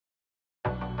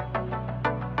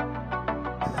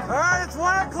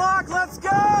1 o'clock, let's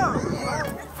go!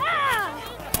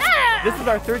 This is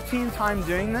our 13th time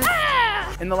doing this.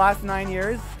 In the last 9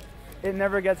 years, it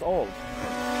never gets old.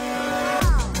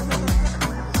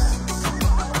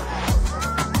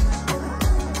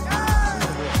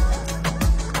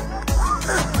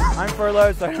 I'm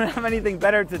furloughed, so I don't have anything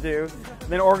better to do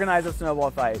than organize a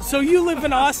snowball fight. So you live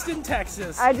in Austin,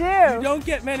 Texas. I do. You don't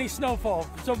get many snowball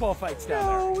fights down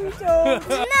there. No, we don't.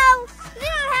 No, we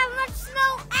don't have much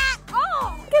snow at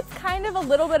all. It's kind of a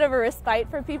little bit of a respite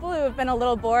for people who have been a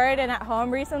little bored and at home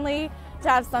recently, to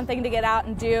have something to get out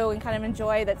and do and kind of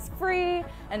enjoy that's free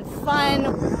and fun.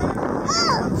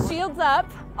 Shields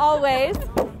up, always.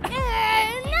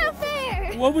 No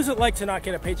fair. What was it like to not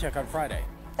get a paycheck on Friday?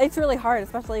 It's really hard,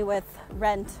 especially with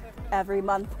rent every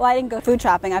month. Well, I didn't go food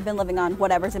shopping. I've been living on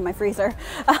whatever's in my freezer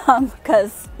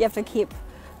because you have to keep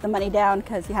the money down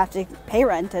because you have to pay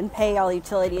rent and pay all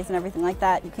utilities and everything like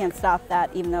that. You can't stop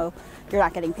that even though you're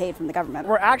not getting paid from the government.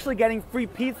 We're actually getting free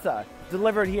pizza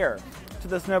delivered here to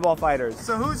the snowball fighters.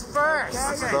 So who's first?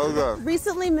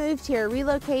 Recently moved here,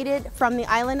 relocated from the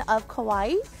island of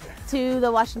Kauai to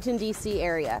the Washington, D.C.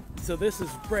 area. So this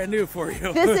is brand new for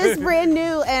you. This is brand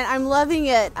new and I'm loving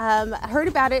it. Heard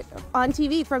about it on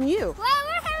TV from you. Well,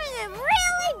 we're having a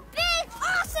really big,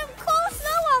 awesome, cool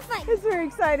snowball fight. It's very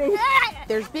exciting.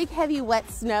 There's big, heavy, wet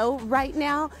snow right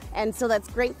now, and so that's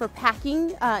great for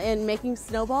packing and making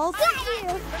snowballs.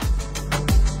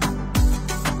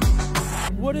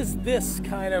 What does this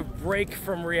kind of break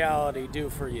from reality do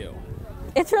for you?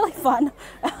 It's really fun.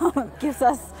 It gives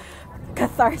us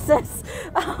catharsis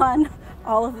on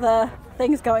all of the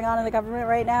things going on in the government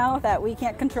right now that we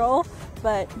can't control,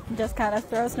 but just kind of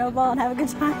throw a snowball and have a good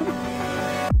time.